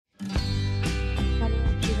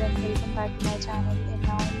welcome back to my channel. And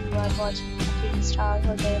now you are watching a 3-star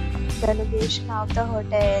hotel. The location of the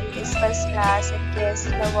hotel is first class and guests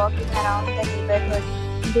love walking around the neighborhood.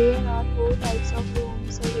 There are 4 types of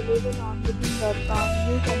rooms available on booking.com.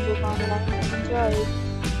 You can book online and enjoy it.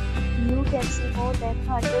 You can see more than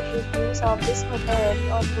 100 reviews of this hotel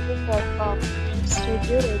on booking.com. Its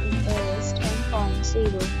review rating is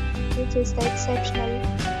 10.0, which is exceptional.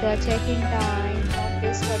 The check-in time of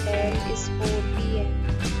this hotel is 4 p.m.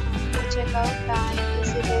 The check-out time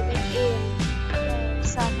is 11 a.m.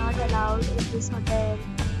 Pets are not allowed in this hotel.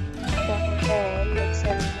 The hotel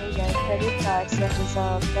accepts major credit cards and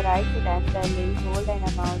reserves the right to temporarily hold an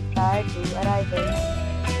amount prior to arrival.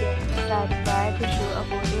 Guests are required to show a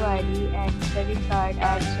photo ID and credit card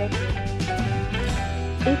at check-in.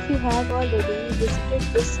 If you have already visited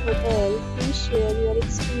this hotel, please share your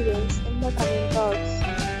experience in the comment box.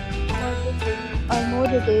 For booking or more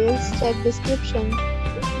details, check description.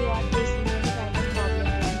 If you are facing any kind of problem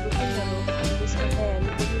when booking a room in this hotel,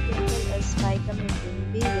 then you can tell us by commenting.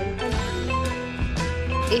 We will help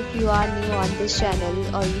you. If you are new on this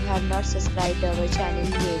channel or you have not subscribed our channel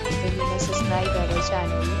yet, then you must subscribe our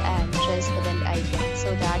channel and press the bell icon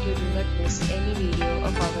so that you do not miss any video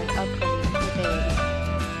of our upcoming hotel.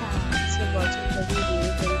 Thanks for watching the video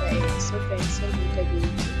till the end. So friends, will meet again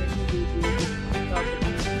in a new video with new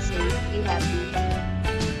property. Be safe, be happy.